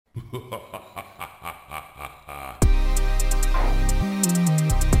I'm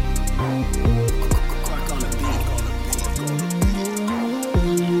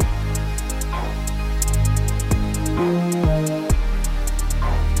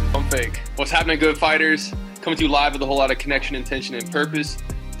fake. What's happening, good fighters? Coming to you live with a whole lot of connection, intention, and purpose.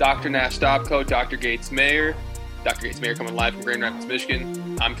 Dr. Nash Stopko, Dr. Gates Mayer. Dr. Gates Mayer coming live from Grand Rapids,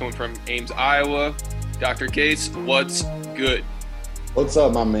 Michigan. I'm coming from Ames, Iowa. Dr. Gates, what's good? What's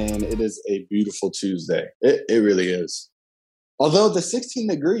up, my man? It is a beautiful Tuesday. It really is. Although the 16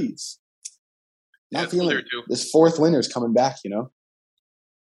 degrees. Not feeling it. This fourth winter is coming back, you know?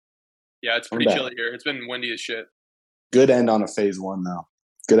 Yeah, it's pretty chilly here. It's been windy as shit. Good end on a phase one, though.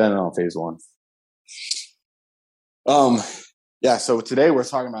 Good end on phase one. Yeah, so today we're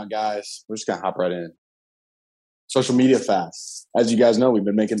talking about, guys, we're just going to hop right in. Social media fast. As you guys know, we've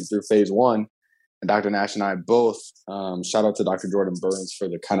been making it through phase one. And Dr. Nash and I both, shout out to Dr. Jordan Burns for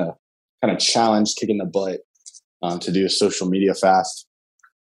the kind of challenge, kicking the butt to do a social media fast.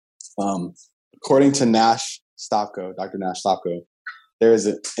 According to Nash Stopko, Dr. Nash Stopko, there is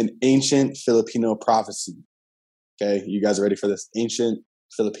an ancient Filipino prophecy. Okay, you guys are ready for this? Ancient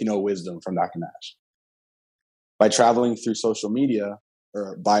Filipino wisdom from Dr. Nash. By traveling through social media,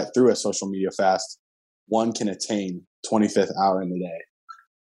 or through a social media fast, one can attain 25th hour in the day.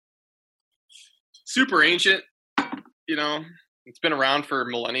 Super ancient, you know, it's been around for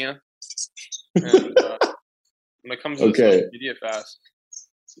millennia. And when it comes to the social media fast,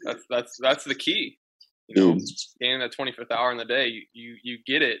 that's the key. You know, gaining that 25th hour in the day, you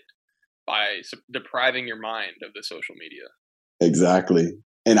get it by depriving your mind of the social media. Exactly.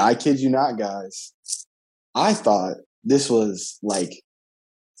 And I kid you not, guys, I thought this was like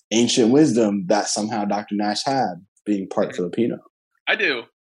ancient wisdom that somehow Dr. Nash had, being part Filipino. I do.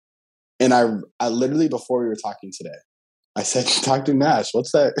 And I literally, before we were talking today, I said, Dr. Nash,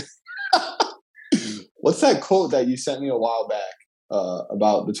 what's that? What's that quote that you sent me a while back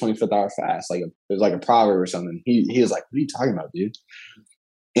about the 25th hour fast? Like there's like a proverb or something. He was like, what are you talking about, dude?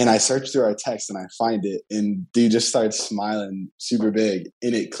 And I searched through our text and I find it, and dude just started smiling super big.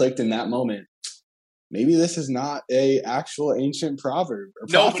 And it clicked in that moment. Maybe this is not a actual ancient proverb. Or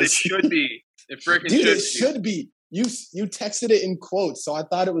no, but it should be. It freaking dude, it should be. You texted it in quotes, so I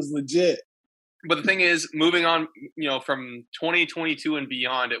thought it was legit. But the thing is, moving on, you know, from 2022 and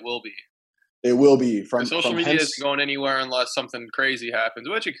beyond, it will be. It will be. Social media isn't going anywhere unless something crazy happens,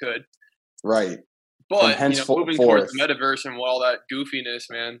 which it could. Right. But you know, moving towards the metaverse and all that goofiness,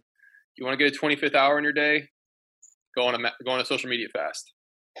 man, you want to get a 25th hour in your day? Go on a social media fast.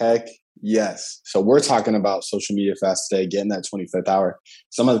 Heck yes. So we're talking about social media fast today, getting that 25th hour.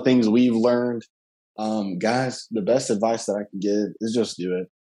 Some of the things we've learned. Guys, the best advice that I can give is just do it.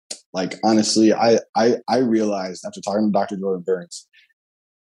 Like, honestly, I realized after talking to Dr. Jordan Burns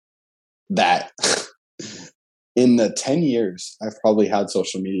that in the 10 years I've probably had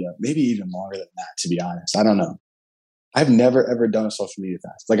social media, maybe even longer than that, to be honest. I don't know. I've never, ever done a social media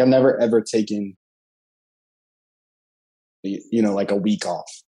fast. Like, I've never, ever taken, you know, like a week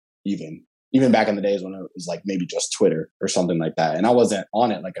off, even back in the days when it was like maybe just Twitter or something like that. And I wasn't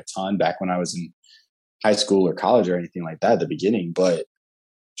on it like a ton back when I was in high school or college or anything like that at the beginning, but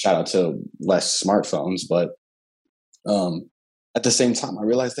shout out to less smartphones. But at the same time, I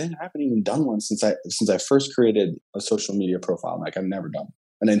realized I haven't even done one since I first created a social media profile. Like, I've never done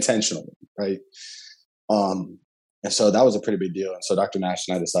an intentional one, right? And so that was a pretty big deal. And so Dr. Nash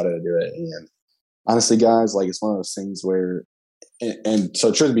and I decided to do it. And honestly, guys, like, it's one of those things where, and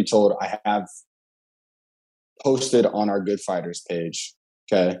so truth be told, I have posted on our Good Fighters page,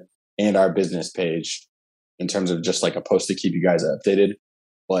 okay, and our business page, in terms of just like a post to keep you guys updated,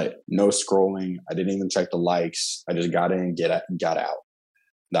 but no scrolling. I didn't even check the likes. I just got in, got out.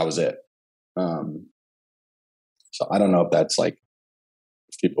 That was it. So I don't know if that's like,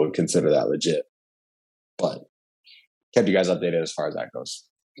 if people would consider that legit, but kept you guys updated as far as that goes.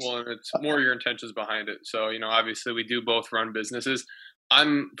 Well, and it's more your intentions behind it. So, you know, obviously we do both run businesses.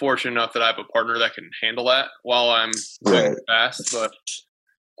 I'm fortunate enough that I have a partner that can handle that while I'm going fast, but,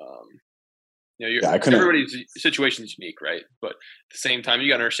 you know, everybody's situation is unique, right? But at the same time,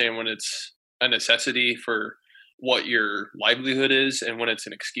 you got to understand when it's a necessity for what your livelihood is and when it's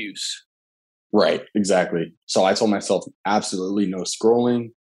an excuse. Right, exactly. So I told myself absolutely no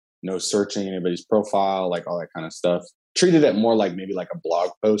scrolling, no searching anybody's profile, like all that kind of stuff. Treated it more like maybe like a blog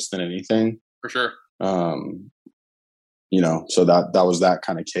post than anything. For sure. You know, so that was that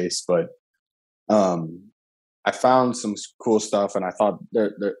kind of case. But I found some cool stuff, and I thought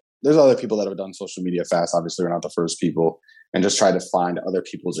there's other people that have done social media fast. Obviously, we're not the first people, and just try to find other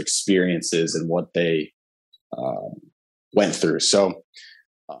people's experiences and what they went through. So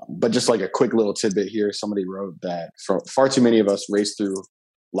But just like a quick little tidbit here, somebody wrote that far too many of us race through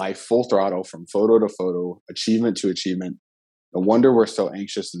life full throttle from photo to photo, achievement to achievement. No wonder we're so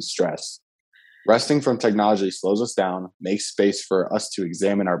anxious and stressed. Resting from technology slows us down, makes space for us to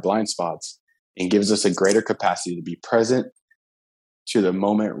examine our blind spots, and gives us a greater capacity to be present to the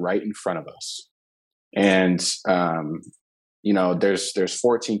moment right in front of us. And, there's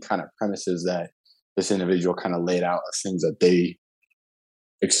 14 kind of premises that this individual kind of laid out of things that they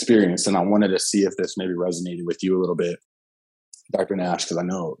experienced. And I wanted to see if this maybe resonated with you a little bit, Dr. Nash, because I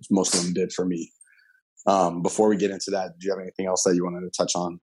know most of them did for me. Before we get into that, do you have anything else that you wanted to touch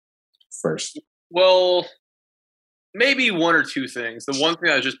on first? Well, maybe one or two things. The one thing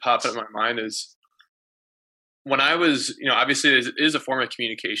that just popped up in my mind is when I was, obviously it is a form of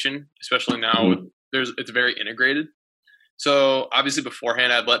communication, especially now it's very integrated. So obviously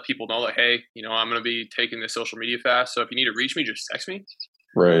beforehand, I'd let people know that, hey, I'm going to be taking this social media fast. So if you need to reach me, just text me.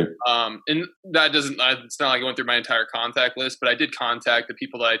 Right. And that it's not like I went through my entire contact list, but I did contact the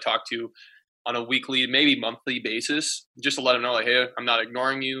people that I talked to on a weekly, maybe monthly basis, just to let them know, like, hey, I'm not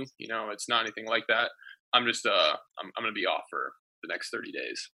ignoring you. It's not anything like that. I'm just, I'm going to be off for the next 30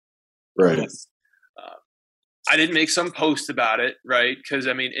 days. Right. I didn't make some post about it, right? Because,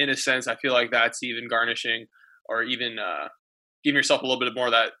 in a sense, I feel like that's even garnishing or even giving yourself a little bit more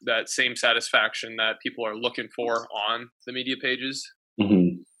of that same satisfaction that people are looking for on the media pages.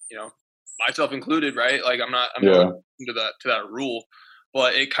 Mm-hmm. Myself included, right? Like I'm not to that rule.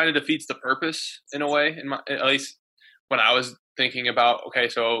 But it kind of defeats the purpose in a way, at least when I was thinking about, okay,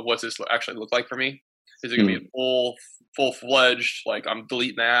 so what's this actually look like for me? Is it going to be a full-fledged, like I'm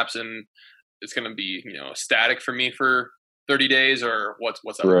deleting the apps and it's going to be, static for me for 30 days or what's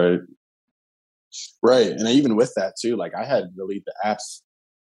that? Right. Right. And even with that too, like I had to delete the apps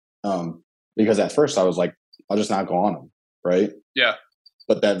because at first I was like, I'll just not go on them. Right. Yeah.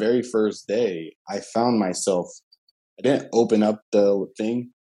 But that very first day I found myself, I didn't open up the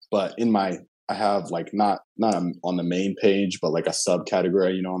thing, but I have like not on the main page, but like a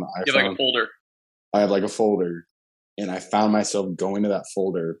subcategory, on the iPhone. You have like a folder. I have like a folder, and I found myself going to that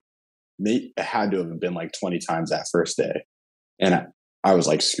folder. It had to have been like 20 times that first day, and I was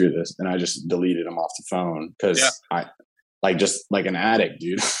like, screw this, and I just deleted them off the phone because I like just like an addict,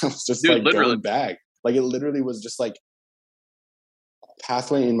 dude. I was just like literally going back. Like it literally was just like a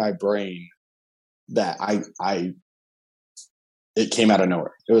pathway in my brain that it came out of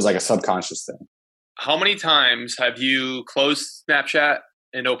nowhere. It was like a subconscious thing. How many times have you closed Snapchat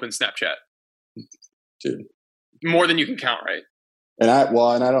and opened Snapchat? Dude. More than you can count, right? And I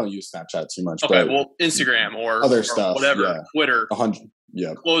don't use Snapchat too much. Okay, well, Instagram or other stuff, whatever, yeah. Twitter. 100,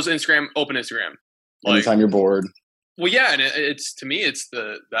 yeah. Close Instagram, open Instagram. Anytime you're bored. Well, yeah, and it's to me, it's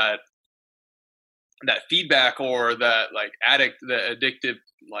that feedback or that like the addictive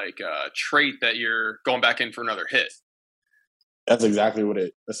like trait that you're going back in for another hit. That's exactly what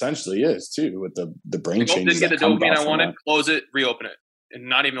it essentially is too, with the brain changes. Didn't get the dopamine I wanted, close it, reopen it, and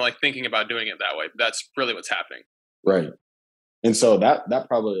not even like thinking about doing it that way. That's really what's happening. Right. And so that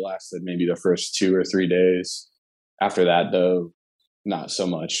probably lasted maybe the first 2 or 3 days. After that, though, not so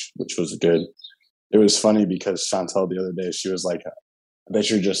much, which was good. It was funny because Chantel the other day, she was like, I bet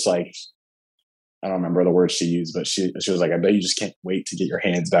you're just like, I don't remember the word she used, but she was like, I bet you just can't wait to get your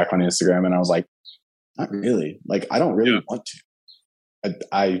hands back on Instagram. And I was like, not really. Like, I don't really want to.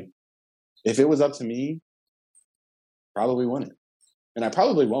 I if it was up to me, probably wouldn't. And I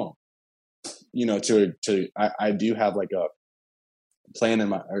probably won't. I do have like a plan in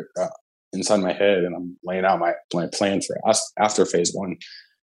my inside my head, and I'm laying out my plan for us after phase 1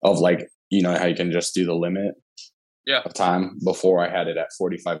 of like, how you can just do the limit of time. Before I had it at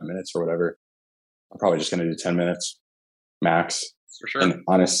 45 minutes or whatever. I'm probably just going to do 10 minutes max. For sure. And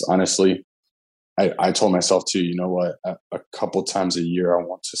honestly, I told myself too, you know what, a couple times a year, I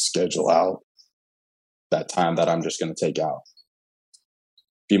want to schedule out that time that I'm just going to take out.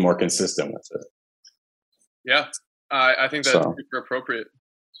 Be more consistent with it. Yeah. I think that's super appropriate.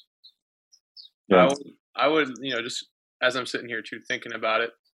 Yeah. I would, just as I'm sitting here too, thinking about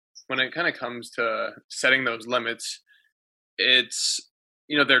it, when it kind of comes to setting those limits, it's,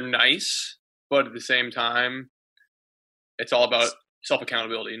 they're nice, but at the same time, it's all about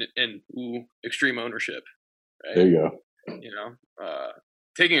self-accountability and extreme ownership. Right? There you go.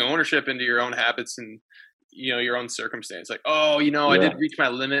 Taking ownership into your own habits and, your own circumstance. Like, I did reach my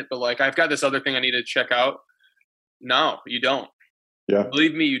limit, but like, I've got this other thing I need to check out. No, you don't. Yeah.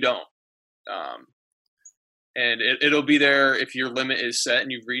 Believe me, you don't. And it'll be there if your limit is set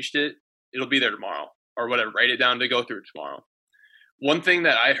and you've reached it. It'll be there tomorrow or whatever. Write it down to go through tomorrow. One thing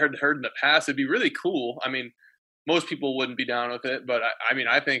that I heard in the past, it'd be really cool. I mean, most people wouldn't be down with it, but I mean,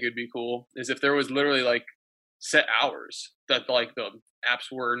 I think it'd be cool is if there was literally like set hours that like the apps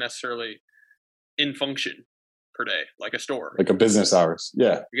were necessarily in function per day, like a store, like a business hours.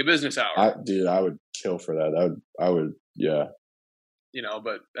 Yeah, like a business hour. Dude, I would kill for that. I would, yeah. You know,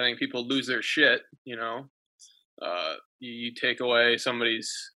 but I think people lose their shit. You know, you take away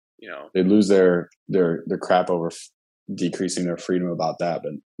somebody's, you know, they lose their crap over decreasing their freedom about that,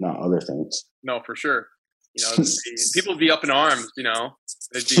 but not other things. No, for sure. You know, people would be up in arms. You know,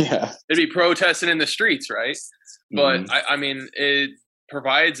 they'd be protesting in the streets, right? But I mean, it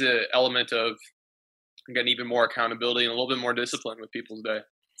provides an element of, again, even more accountability and a little bit more discipline with people's day.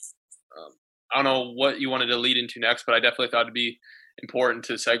 I don't know what you wanted to lead into next, but I definitely thought it'd be important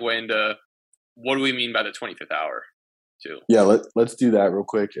to segue into what do we mean by the 25th hour too. Yeah, let's do that real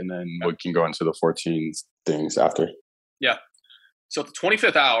quick, and then we can go into the 14 things after. Yeah. So the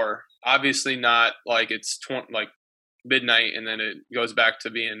 25th hour, obviously not like it's like midnight and then it goes back to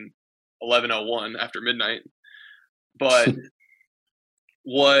being 11:01 after midnight. But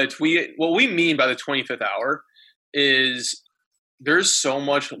what we mean by the 25th hour is there's so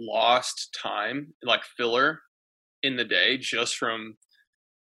much lost time, like filler in the day, just from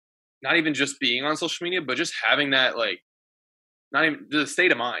not even just being on social media, but just having that, like, not even the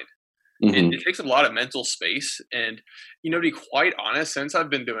state of mind. It takes a lot of mental space. And, you know, to be quite honest, since I've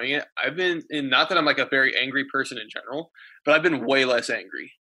been doing it, I've been not that I'm like a very angry person in general, but I've been way less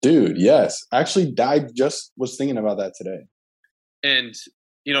angry. Dude, yes. Actually, I just was thinking about that today. And,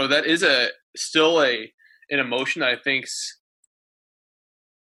 you know, that is still an emotion that I think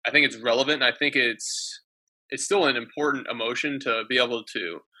it's relevant. I think it's still an important emotion to be able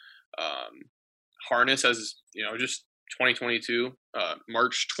to harness as, you know, just 2022,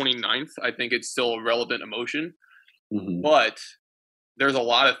 March 29th. I think it's still a relevant emotion, but there's a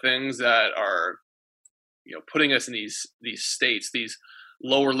lot of things that are, you know, putting us in these states, these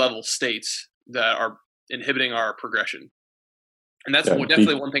lower level states that are inhibiting our progression. And that's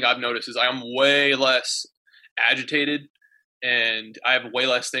definitely one thing I've noticed is I'm way less agitated and I have way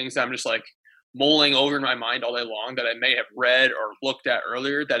less things that I'm just like mulling over in my mind all day long that I may have read or looked at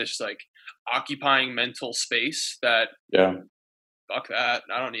earlier that is just like occupying mental space that, fuck that.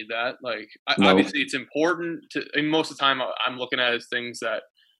 I don't need that. Like, obviously it's important to, I mean, most of the time I'm looking at as things that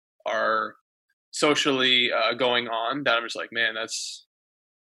are socially going on that I'm just like, man, that's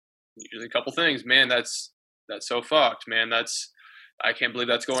usually a couple things, man, that's so fucked, man. I can't believe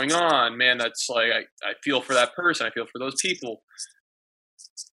that's going on, man. That's like, I feel for that person. I feel for those people,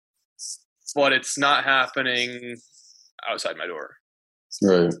 but it's not happening outside my door.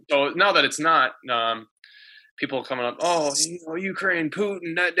 Right. So now that it's not, people coming up, oh, you know, Ukraine,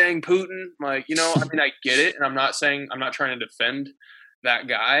 Putin, that dang Putin. Like, you know, I mean, I get it. And I'm not trying to defend that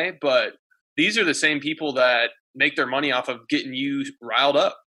guy, but these are the same people that make their money off of getting you riled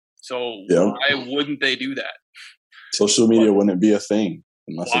up. So why wouldn't they do that? Social media wouldn't be a thing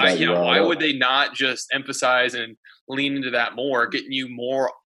unless why would they not just emphasize and lean into that more, getting you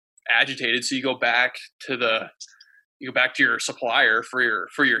more agitated so you go back to your supplier for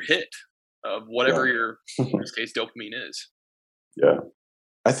your hit of whatever your, in this case, dopamine is. Yeah.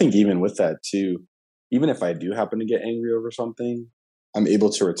 I think even with that too, even if I do happen to get angry over something, I'm able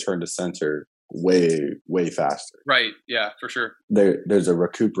to return to center way, way faster. Right. Yeah, for sure. There's a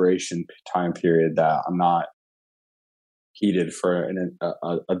recuperation time period that I'm not heated for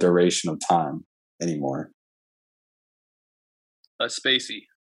a duration of time anymore. Spacey.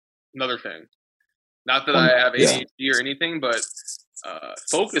 Another thing. Not that I have ADHD or anything, but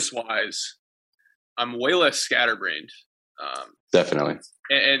focus-wise, I'm way less scatterbrained. Definitely.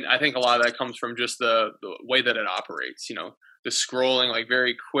 And I think a lot of that comes from just the way that it operates. You know, the scrolling, like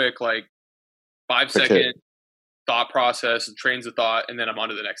very quick, like 5-second thought process and trains of thought, and then I'm on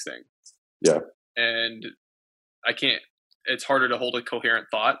to the next thing. Yeah. And I can't. It's harder to hold a coherent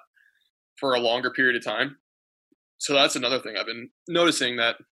thought for a longer period of time. So that's another thing I've been noticing,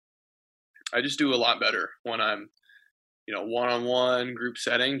 that I just do a lot better when I'm, you know, one-on-one group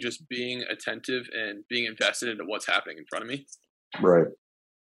setting, just being attentive and being invested into what's happening in front of me. Right.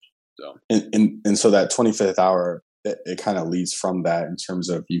 So, and so that 25th hour, it kind of leads from that in terms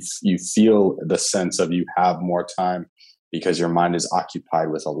of you feel the sense of you have more time because your mind is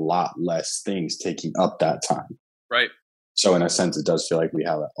occupied with a lot less things taking up that time. Right. So in a sense, it does feel like we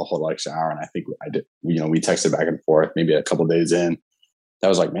have a whole extra hour. And I think we texted back and forth, maybe a couple of days in. That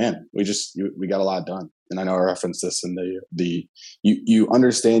was like, man, we got a lot done. And I know I referenced this in you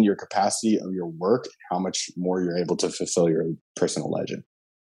understand your capacity of your work and how much more you're able to fulfill your personal legend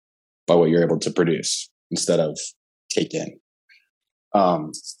by what you're able to produce instead of take in.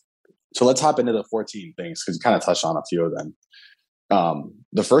 So let's hop into the 14 things because you kind of touched on a few of them.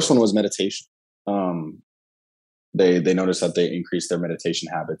 The first one was meditation. They noticed that they increased their meditation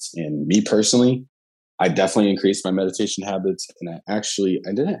habits. In me personally, I definitely increased my meditation habits, and I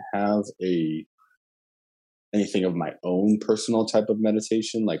didn't have anything of my own personal type of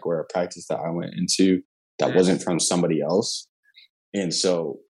meditation, like where a practice that I went into that wasn't from somebody else. And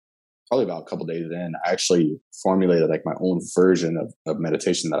so probably about a couple days in, I actually formulated like my own version of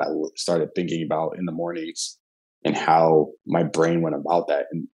meditation that I started thinking about in the mornings and how my brain went about that.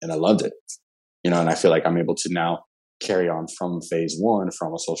 And I loved it, and I feel like I'm able to now carry on from phase one,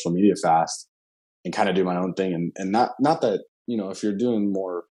 from a social media fast, and kind of do my own thing. And not that, if you're doing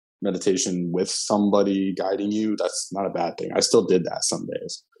more meditation with somebody guiding you, that's not a bad thing. I still did that some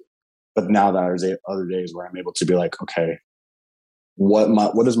days, but now there's other days where I'm able to be like, okay,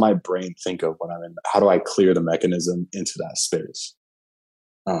 what does my brain think of when I'm in? How do I clear the mechanism into that space?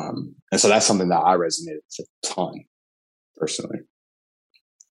 And so that's something that I resonated with a ton personally.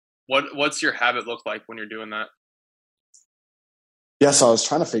 What's your habit look like when you're doing that? Yeah, so I was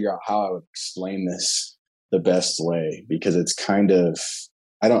trying to figure out how I would explain this the best way, because it's kind of,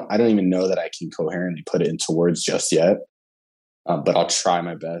 I don't even know that I can coherently put it into words just yet, but I'll try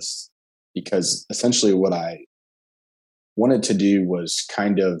my best, because essentially what I wanted to do was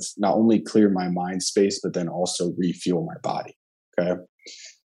kind of not only clear my mind space, but then also refuel my body. Okay.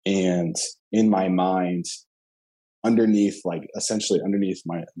 And in my mind, underneath my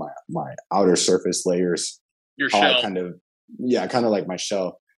outer surface layers, your shell, kind of like my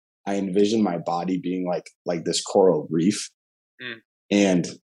shell, I envision my body being like this coral reef. And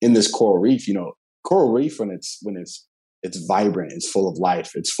in this coral reef, coral reef, when it's vibrant, it's full of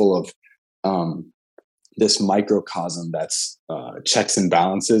life, it's full of this microcosm that's checks and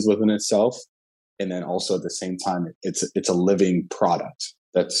balances within itself, and then also at the same time it's a living product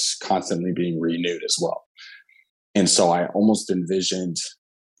that's constantly being renewed as well. And so I almost envisioned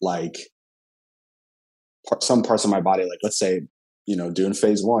like some parts of my body, like let's say, doing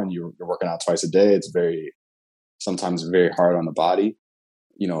phase one, you're working out twice a day. It's sometimes very hard on the body.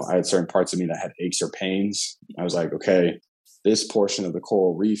 I had certain parts of me that had aches or pains. I was like, okay, this portion of the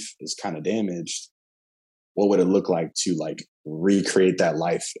coral reef is kind of damaged. What would it look like to like recreate that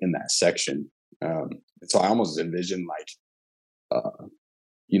life in that section? So I almost envisioned like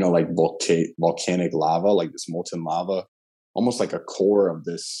volcanic lava, like this molten lava, almost like a core of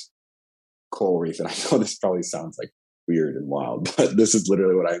this coral reef. And I know this probably sounds like weird and wild, but this is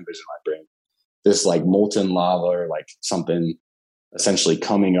literally what I envision in my brain. This like molten lava, or like something essentially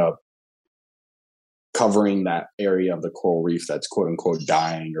coming up, covering that area of the coral reef that's quote unquote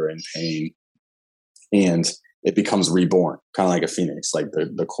dying or in pain. And it becomes reborn, kind of like a phoenix. Like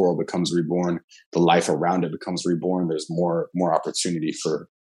the coral becomes reborn, the life around it becomes reborn. There's more opportunity for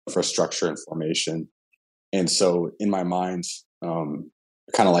structure and formation. And so in my mind,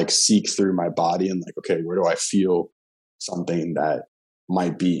 kind of like seek through my body and like, okay, where do I feel something that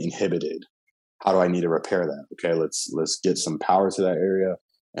might be inhibited? How do I need to repair that? Okay, let's get some power to that area,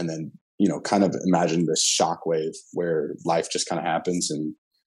 and then kind of imagine this shockwave where life just kind of happens. And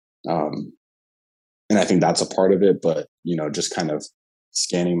I think that's a part of it, but just kind of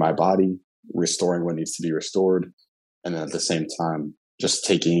scanning my body, restoring what needs to be restored, and then at the same time just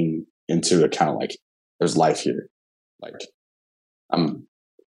taking into account like there's life here, like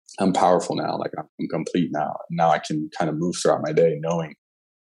I'm powerful now, like I'm complete now. Now I can kind of move throughout my day knowing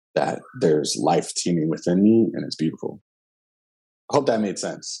that there's life teeming within me, and it's beautiful. I hope that made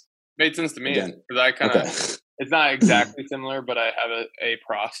sense. Made sense to me, because I kind of it's not exactly similar, but I have a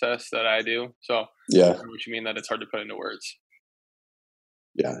process that I do. So yeah, I know what you mean, that it's hard to put into words.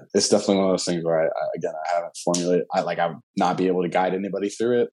 Yeah, it's definitely one of those things where I haven't formulated. I would not be able to guide anybody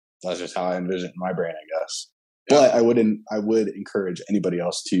through it. That's just how I envision it in my brain, I guess. Yeah. But I would encourage anybody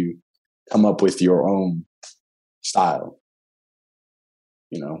else to come up with your own style.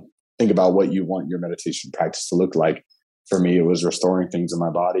 Think about what you want your meditation practice to look like. For me, it was restoring things in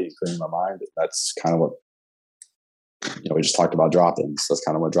my body and clearing my mind. That's kind of what, we just talked about drop-ins. That's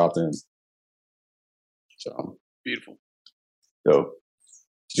kind of what dropped in. So beautiful. So,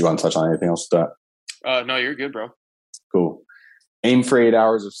 did you want to touch on anything else with that? No, you're good, bro. Cool. Aim for 8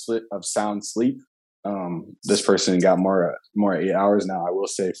 hours of sound sleep. This person got more 8 hours. Now, I will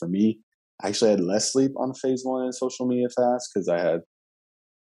say for me, I actually had less sleep on phase one in social media fast because I had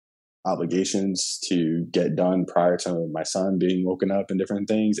obligations to get done prior to my son being woken up and different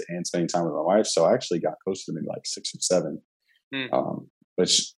things, and spending time with my wife. So I actually got close to maybe like 6 or 7,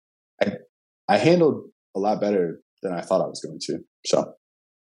 which I handled a lot better than I thought I was going to. So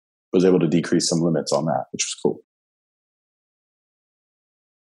was able to decrease some limits on that, which was cool.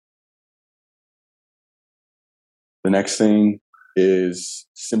 The next thing is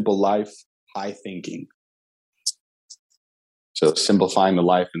simple life, high thinking. So simplifying the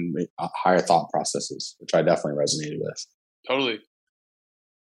life and higher thought processes, which I definitely resonated with. Totally.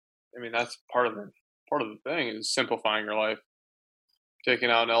 I mean, that's part of the thing is simplifying your life, taking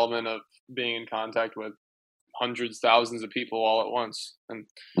out an element of being in contact with hundreds, thousands of people all at once, and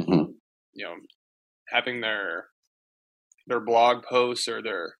having their blog posts or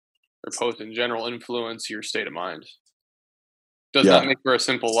their posts in general influence your state of mind. Does not make for a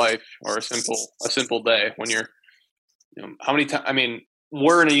simple life or a simple day when you're, how many times, I mean,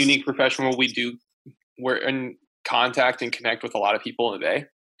 we're in a unique profession where we're in contact and connect with a lot of people in a day.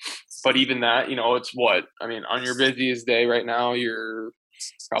 But even that, it's what? I mean, on your busiest day right now, you're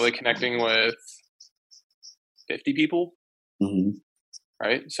probably connecting with 50 people. Mm-hmm.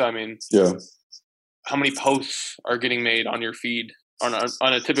 Right? So, I mean, how many posts are getting made on your feed, on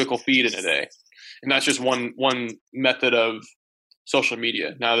a typical feed in a day? And that's just one method of social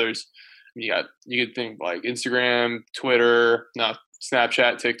media. Now you could think like Instagram, Twitter, now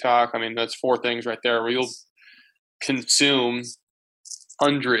Snapchat, TikTok. I mean, that's 4 things right there where you'll consume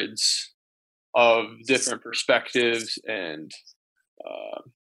hundreds of different perspectives and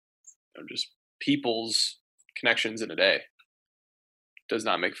just people's connections in a day. Does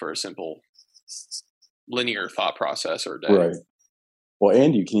not make for a simple linear thought process or day. Right. Well,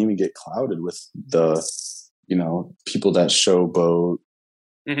 and you can even get clouded with the, people that showboat.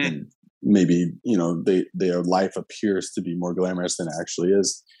 Mm-hmm. And maybe, their life appears to be more glamorous than it actually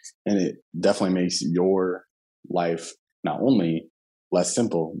is. And it definitely makes your life not only less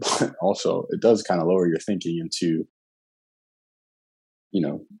simple, but also it does kind of lower your thinking into,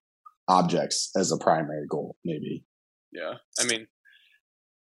 objects as a primary goal, maybe. Yeah. I mean,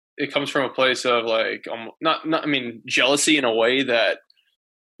 it comes from a place of like, jealousy in a way that,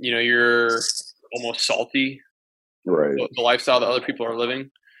 you're almost salty. Right. The lifestyle that other people are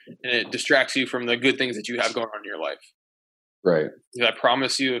living, and it distracts you from the good things that you have going on in your life. Right. Because I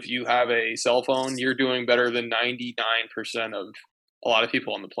promise you, if you have a cell phone, you're doing better than 99% of a lot of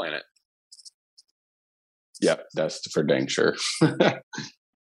people on the planet. Yep, that's for dang sure.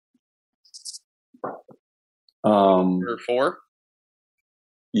 Number 4?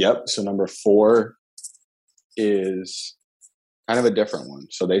 Yep. So number 4 is kind of a different one.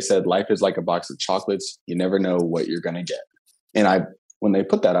 So they said life is like a box of chocolates. You never know what you're going to get. And when they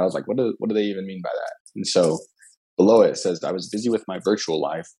put that, I was like, what do they even mean by that? And so below it says, I was busy with my virtual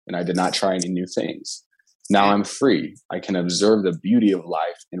life and I did not try any new things. Now I'm free. I can observe the beauty of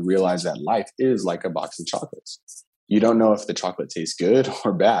life and realize that life is like a box of chocolates. You don't know if the chocolate tastes good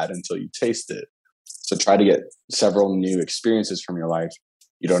or bad until you taste it. So try to get several new experiences from your life.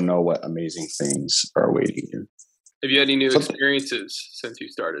 You don't know what amazing things are awaiting you. Have you had any new experiences since you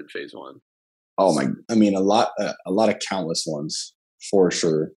started phase 1? Oh a lot of countless ones for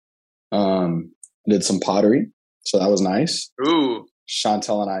sure. Did some pottery, so that was nice. Ooh.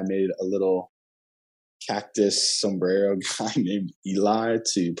 Chantel and I made a little cactus sombrero guy named Eli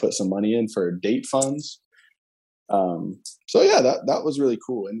to put some money in for date funds. So yeah, that was really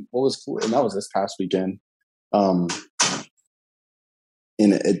cool. And what was cool, and that was this past weekend.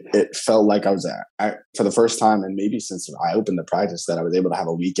 And it felt like I was for the first time, and maybe since I opened the practice, that I was able to have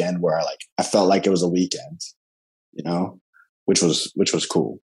a weekend where I felt like it was a weekend, which was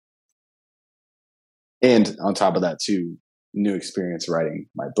cool. And on top of that too, new experience writing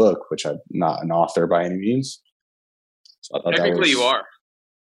my book, which I'm not an author by any means. So I thought technically you are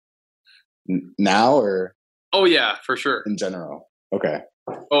now, or oh yeah, for sure, in general. Okay,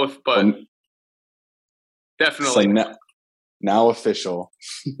 both, but definitely. So now official.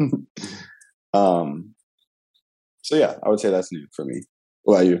 So yeah, I would say that's new for me.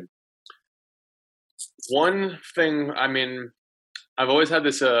 What about you? One thing, I've always had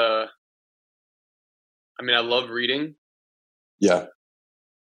this, I love reading. Yeah.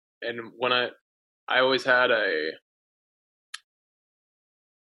 And when I always had a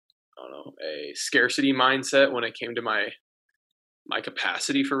scarcity mindset when it came to my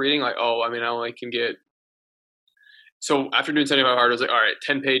capacity for reading. Like, I only can get. So after doing 75 hard, I was like, all right,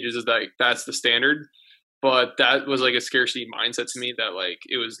 10 pages is that's the standard. But that was like a scarcity mindset to me that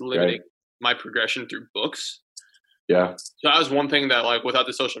it was limiting my progression through books. Yeah. So that was one thing that without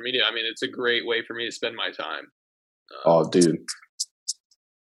the social media, it's a great way for me to spend my time. Oh, dude.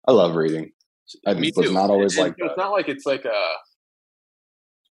 I love reading. I was not always like that. It's not like it's like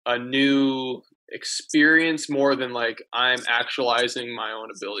a new experience more than I'm actualizing my own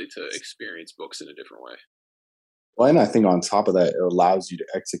ability to experience books in a different way. Well, and I think on top of that, it allows you to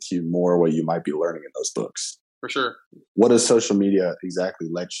execute more what you might be learning in those books. For sure. What does social media exactly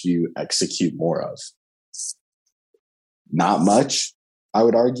let you execute more of? not much, I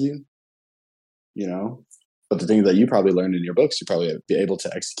would argue, you know, but the things that you probably learned in your books, you probably be able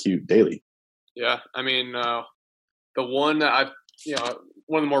to execute daily. Yeah. I mean, the one that I've,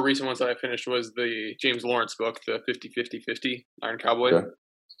 one of the more recent ones that I finished was the James Lawrence book, the 50-50-50 Iron Cowboy. Okay.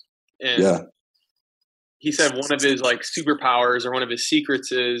 And he said one of his like superpowers or one of his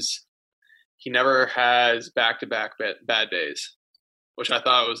secrets is he never has back-to-back bad days, which I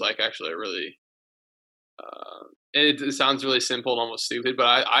thought was like actually a really, it sounds really simple and almost stupid, but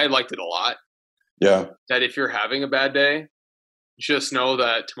I liked it a lot. Yeah. That if you're having a bad day, just know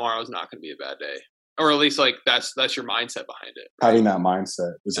that tomorrow's not going to be a bad day. Or at least like that's your mindset behind it. Right? Having that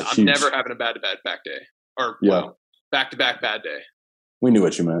mindset is a I'm huge... never having a back day or back-to-back bad day. We knew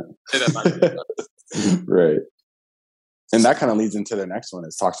what you meant. Say that right. And that kind of leads into the next one.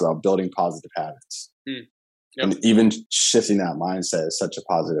 It talks about building positive habits. Yep. And even shifting that mindset is such a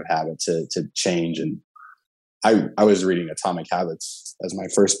positive habit to change. And I was reading Atomic Habits as my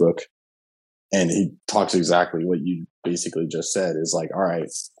first book. And he talks exactly what you basically just said is like, all right,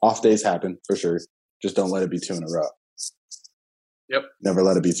 off days happen for sure. Just don't let it be 2 in a row. Yep. Never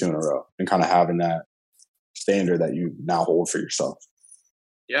let it be 2 in a row. And kind of having that standard that you now hold for yourself.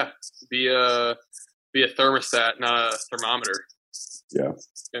 Yeah. Be a thermostat, not a thermometer. Yeah.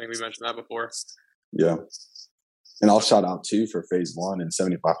 I think we mentioned that before. Yeah. And I'll shout out too for phase 1 and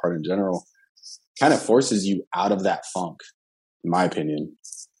 75 Hard in general. Kind of forces you out of that funk, in my opinion.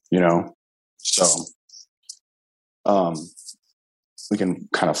 So we can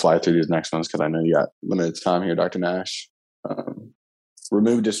kind of fly through these next ones because I know you got limited time here, Dr. Nash.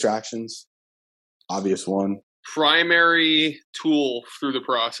 Remove distractions. Obvious one. Primary tool through the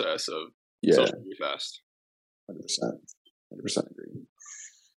process of social media fast. 100% agree.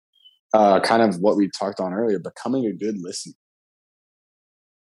 Kind of what we talked on earlier, becoming a good listener.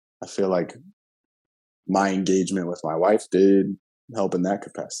 I feel like my engagement with my wife did help in that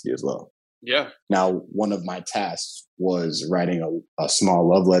capacity as well. Yeah. Now, one of my tasks was writing a small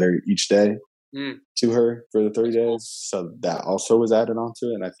love letter each day to her for the 30 days. So that also was added onto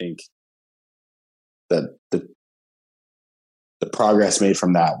it. And I think that the progress made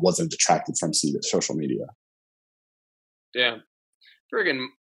from that wasn't detracted from social media. Yeah. Friggin'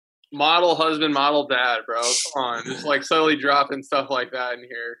 model husband, model dad, bro. Come on. Just like slowly dropping stuff like that in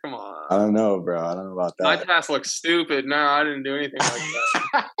here. Come on. I don't know, bro. I don't know about that. My task looks stupid. No, I didn't do anything like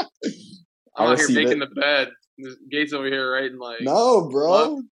that. I'm out here making the bed. Gates over here writing like no,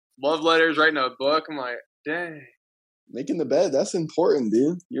 bro. Love letters, writing a book. I'm like, dang. Making the bed, that's important,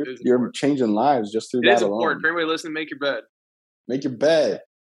 dude. You're changing lives just through that alone. It is important. For everybody listening, make your bed. Make your bed.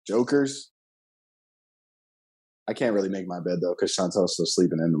 Jokers. I can't really make my bed though, because Chantel's still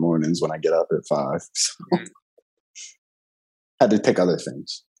sleeping in the mornings when I get up at 5. So. Had to pick other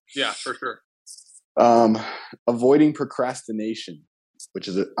things. Yeah, for sure. Avoiding procrastination, which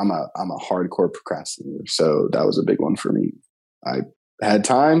is I'm a hardcore procrastinator, so that was a big one for me. I had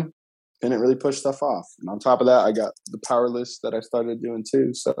time, didn't really push stuff off, and on top of that, I got the power list that I started doing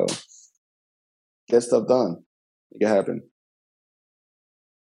too. So get stuff done, make it happen.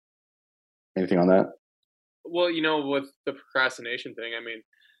 Anything on that? Well, with the procrastination thing, I mean,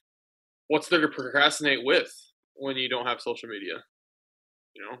 what's there to procrastinate with when you don't have social media?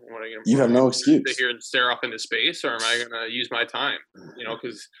 What you have no excuse. Sit here and stare off into space, or am I going to use my time?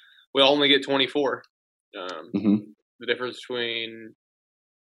 Because we only get 24. The difference between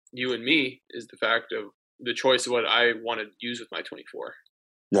you and me is the fact of the choice of what I want to use with my 24.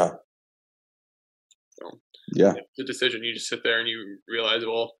 Yeah. So, the decision. You just sit there and you realize,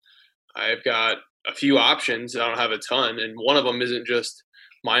 well, I've got a few options. I don't have a ton, and one of them isn't just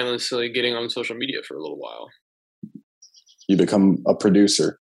mindlessly getting on social media for a little while. You become a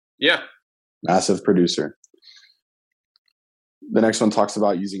producer. Yeah. Massive producer. The next one talks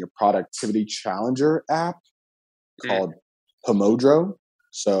about using a productivity challenger app called Pomodoro.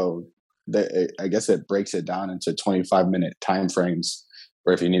 So I guess it breaks it down into 25-minute time frames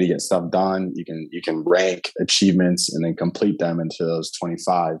where if you need to get stuff done, you can rank achievements and then complete them into those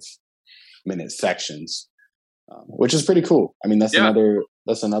 25-minute sections, which is pretty cool. I mean, that's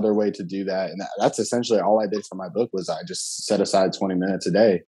another way to do that. And that's essentially all I did for my book was I just set aside 20 minutes a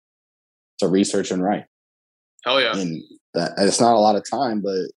day to research and write. Hell yeah. And it's not a lot of time,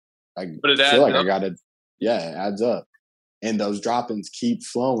 but I feel like I got it. Yeah, it adds up. And those drop-ins keep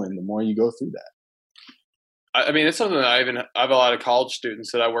flowing the more you go through that. I mean, it's something that I have a lot of college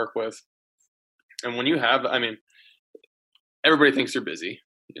students that I work with. And when you have, everybody thinks they're busy,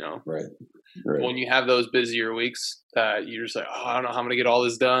 Right. When you have those busier weeks that you're just like, oh, I don't know how I'm going to get all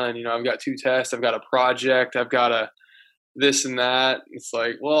this done. I've got 2 tests, I've got a project, I've got this and that. It's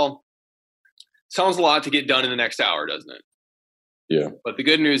like, well, sounds a lot to get done in the next hour, doesn't it? Yeah. But the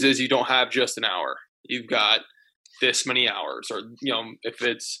good news is you don't have just an hour. You've got this many hours, or if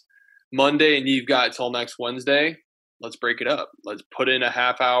it's Monday and you've got till next Wednesday, let's break it up. Let's put in a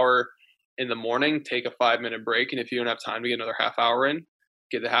half hour in the morning, take a 5-minute break, and if you don't have time to get another half hour in,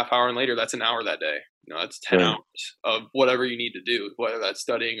 get the half hour in later. That's an hour that day. That's 10 hours of whatever you need to do, whether that's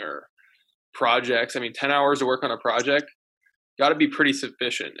studying or projects. 10 hours to work on a project got to be pretty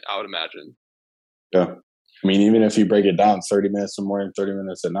sufficient, I would imagine. Yeah. Even if you break it down, 30 minutes in the morning, 30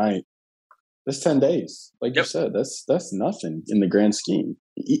 minutes at night, that's 10 days. Like you said, that's nothing in the grand scheme.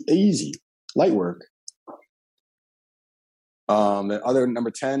 Easy, light work. The other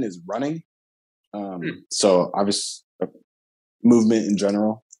number 10 is running. So obviously movement in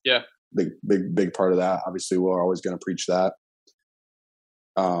general. Yeah. Big part of that. Obviously we're always going to preach that.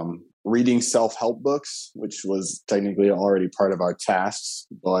 Reading self-help books, which was technically already part of our tasks,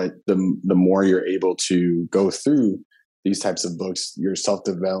 but the more you're able to go through these types of books, your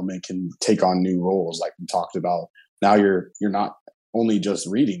self-development can take on new roles, like we talked about. Now you're not only just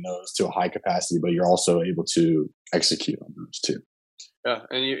reading those to a high capacity, but you're also able to execute on those too. Yeah,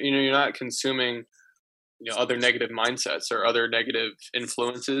 and you're not consuming other negative mindsets or other negative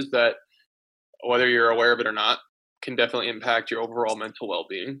influences that, whether you're aware of it or not, can definitely impact your overall mental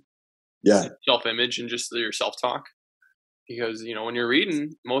well-being. Yeah. Self-image and just your self-talk. Because, when you're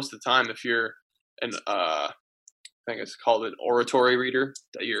reading, most of the time, if you're I think it's called an oratory reader,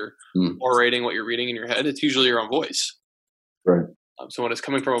 that you're orating what you're reading in your head, it's usually your own voice. Right. So when it's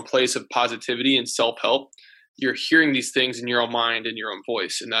coming from a place of positivity and self-help, you're hearing these things in your own mind and your own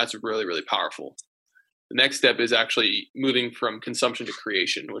voice, and that's really, really powerful. The next step is actually moving from consumption to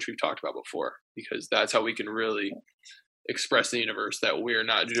creation, which we've talked about before, because that's how we can really express the universe that we're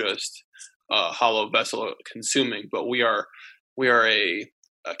not just a hollow vessel consuming, but we are a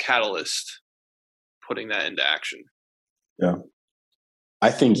catalyst putting that into action. Yeah.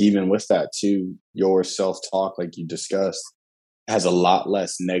 I think even with that too, your self-talk, like you discussed, has a lot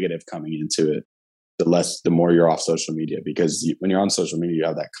less negative coming into it. The more you're off social media, because when you're on social media, you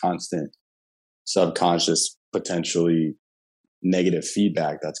have that constant subconscious, potentially negative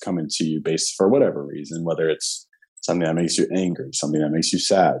feedback that's coming to you based for whatever reason, whether it's something that makes you angry, something that makes you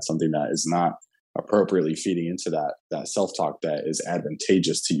sad, something that is not appropriately feeding into that self-talk that is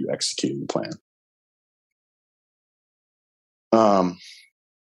advantageous to you executing the plan.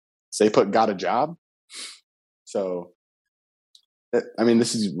 They got a job. So,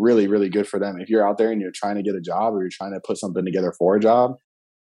 this is really, really good for them. If you're out there and you're trying to get a job, or you're trying to put something together for a job,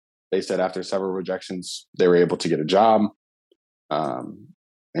 they said after several rejections, they were able to get a job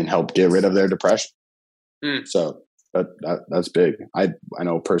and help get rid of their depression. So that's big. I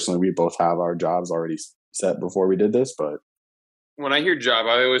know personally we both have our jobs already set before we did this, but when I hear job,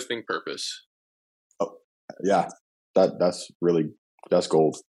 I always think purpose. Oh, yeah, that's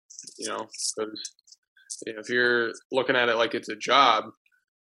gold. Because if you're looking at it like it's a job,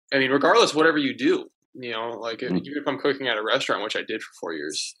 regardless, whatever you do, even if I'm cooking at a restaurant, which I did for 4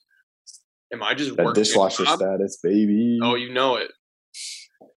 years, am I just working dishwasher status, baby? Oh, you know it.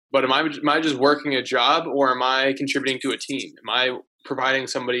 But am I just working a job, or am I contributing to a team? Am I providing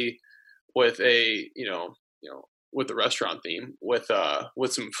somebody with a with the restaurant theme, with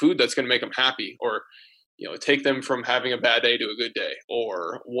some food that's going to make them happy, or take them from having a bad day to a good day,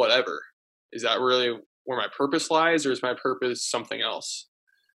 or whatever? Is that really where my purpose lies, or is my purpose something else?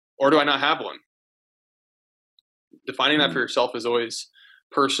 Or do I not have one? Defining that for yourself is always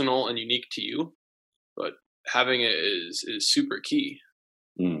personal and unique to you, but having it is super key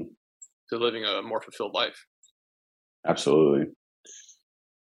to living a more fulfilled life. Absolutely.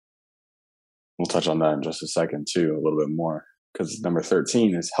 We'll touch on that in just a second too, a little bit more, because number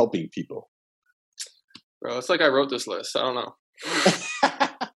 13 is helping people. Bro, it's like I wrote this list. I don't know.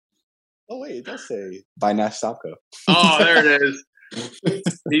 Oh wait, it does say by Nash Stopko. Oh, there it is.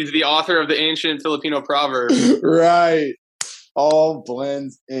 He's the author of the ancient Filipino proverb. Right. All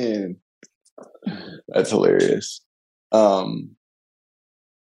blends in. That's hilarious.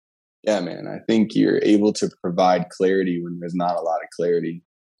 Yeah, man, I think you're able to provide clarity when there's not a lot of clarity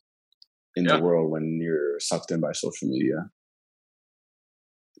in the world, when you're sucked in by social media.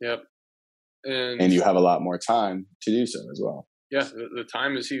 Yep. And you have a lot more time to do so as well. Yeah, the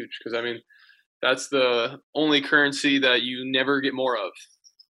time is huge, because that's the only currency that you never get more of.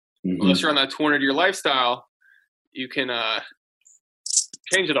 Unless you're on that 200-year lifestyle, you can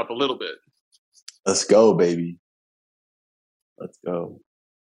change it up a little bit. Let's go, baby. Let's go.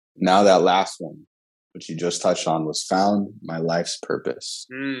 Now that last one, which you just touched on, was found my life's purpose.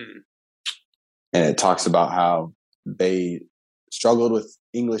 And it talks about how they struggled with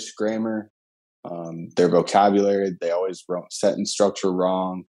English grammar Their vocabulary, they always wrote sentence structure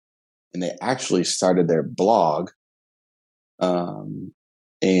wrong. And they actually started their blog.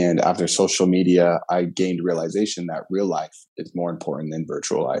 And after social media, I gained realization that real life is more important than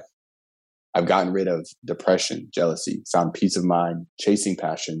virtual life. I've gotten rid of depression, jealousy, found peace of mind, chasing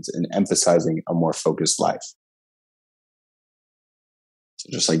passions, and emphasizing a more focused life. So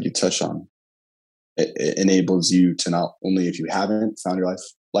just like you touched on, it enables you to not only, if you haven't found your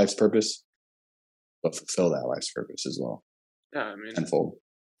life's purpose, but fulfill that life's purpose as well. Yeah, I mean, tenfold.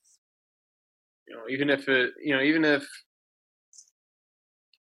 Even if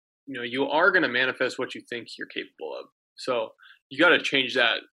you are going to manifest what you think you're capable of. So you got to change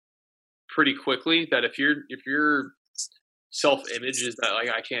that pretty quickly. That if your self-image is that like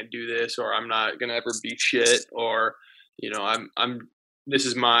I can't do this, or I'm not going to ever be shit, or I'm this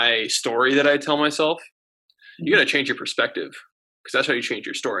is my story that I tell myself. You got to change your perspective, because that's how you change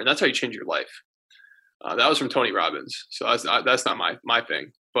your story, and that's how you change your life. That was from Tony Robbins, so that's not my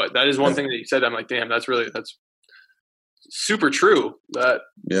thing, but that is one thing that he said. I'm like, damn, that's super true. That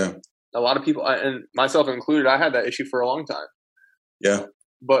a lot of people, and myself included, I had that issue for a long time. Yeah,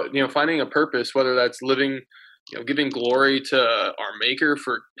 but finding a purpose, whether that's living, giving glory to our Maker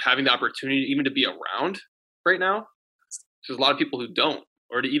for having the opportunity even to be around right now. There's a lot of people who don't,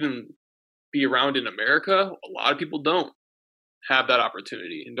 or to even be around in America. A lot of people don't have that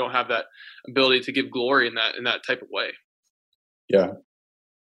opportunity and don't have that ability to give glory in that type of way. Yeah.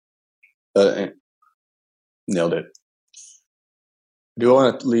 Nailed it. I do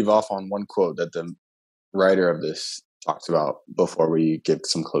want to leave off on one quote that the writer of this talks about before we give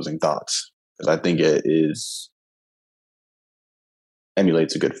some closing thoughts, because I think it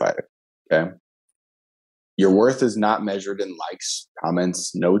emulates a good fighter. Okay. Your worth is not measured in likes,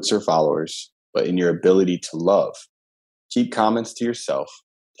 comments, notes, or followers, but in your ability to love. Keep comments to yourself,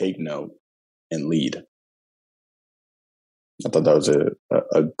 take note, and lead. I thought that was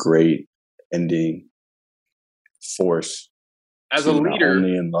a great ending force. As a leader,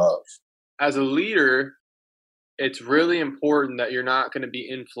 only in love. As a leader, it's really important that you're not going to be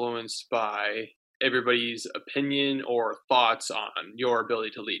influenced by everybody's opinion or thoughts on your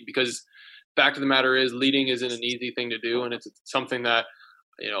ability to lead. Because fact of the matter is, leading isn't an easy thing to do, and it's something that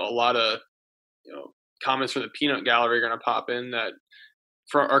a lot of comments from the peanut gallery are going to pop in that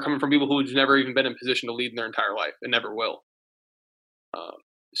are coming from people who've never even been in position to lead in their entire life and never will.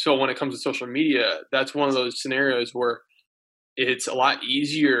 So when it comes to social media, that's one of those scenarios where it's a lot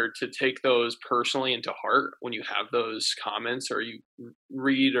easier to take those personally into heart when you have those comments, or you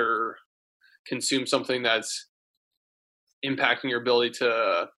read or consume something that's impacting your ability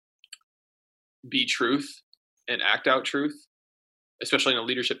to be truth and act out truth, especially in a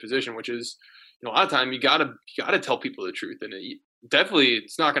leadership position, which is, a lot of time you gotta tell people the truth, and definitely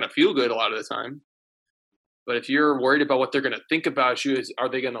it's not going to feel good a lot of the time. But if you're worried about what they're going to think about you, are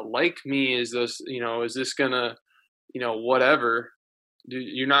they going to like me? Is this going to, whatever,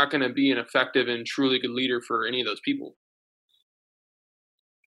 you're not going to be an effective and truly good leader for any of those people.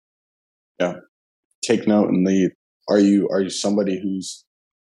 Yeah. Take note and lead. Are you somebody who's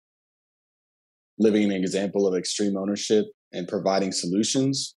living an example of extreme ownership and providing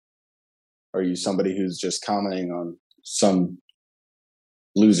solutions? Or are you somebody who's just commenting on some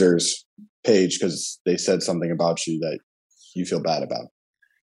loser's page because they said something about you that you feel bad about?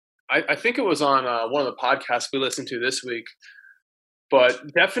 I think it was on one of the podcasts we listened to this week, but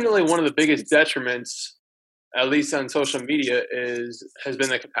definitely one of the biggest detriments, at least on social media, has been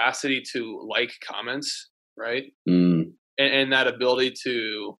the capacity to like comments, right? And that ability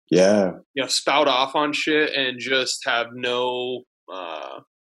to spout off on shit and just have no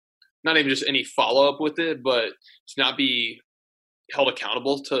not even just any follow up with it, but to not be held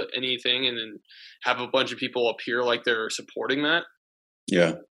accountable to anything, and then have a bunch of people appear like they're supporting that.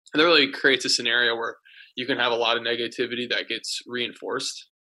 Yeah. And that really creates a scenario where you can have a lot of negativity that gets reinforced.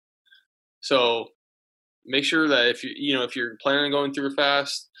 So make sure that if you're planning on going through a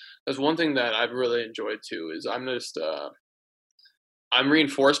fast, that's one thing that I've really enjoyed too, is I'm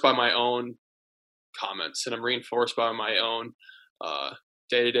reinforced by my own comments, and I'm reinforced by my own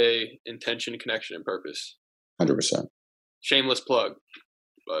day-to-day intention, connection, and purpose. 100%. Shameless plug,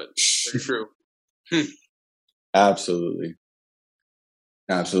 but very true. Absolutely.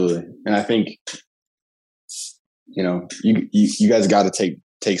 And I think, you guys got to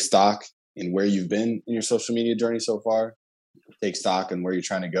take stock in where you've been in your social media journey so far. Take stock in where you're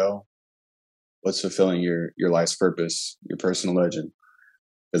trying to go. What's fulfilling your life's purpose, your personal legend.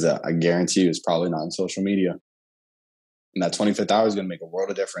 Because I guarantee you it's probably not in social media. And that 25th hour is going to make a world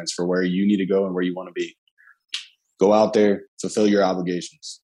of difference for where you need to go and where you want to be. Go out there, fulfill your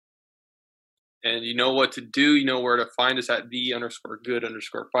obligations. And you know what to do. You know where to find us at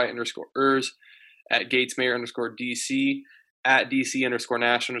the_good_fight_ers, at gatesmayer_DC, at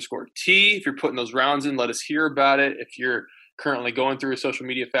DC_Nash_T. If you're putting those rounds in, let us hear about it. If you're currently going through a social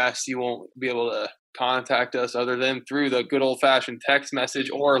media fast, you won't be able to contact us other than through the good old-fashioned text message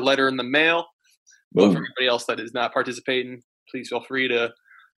or letter in the mail. But for everybody else that is not participating, please feel free to,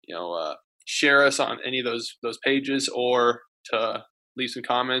 share us on any of those pages, or to leave some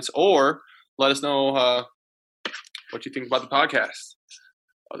comments, or let us know what you think about the podcast.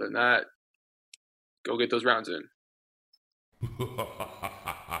 Other than that, go get those rounds in.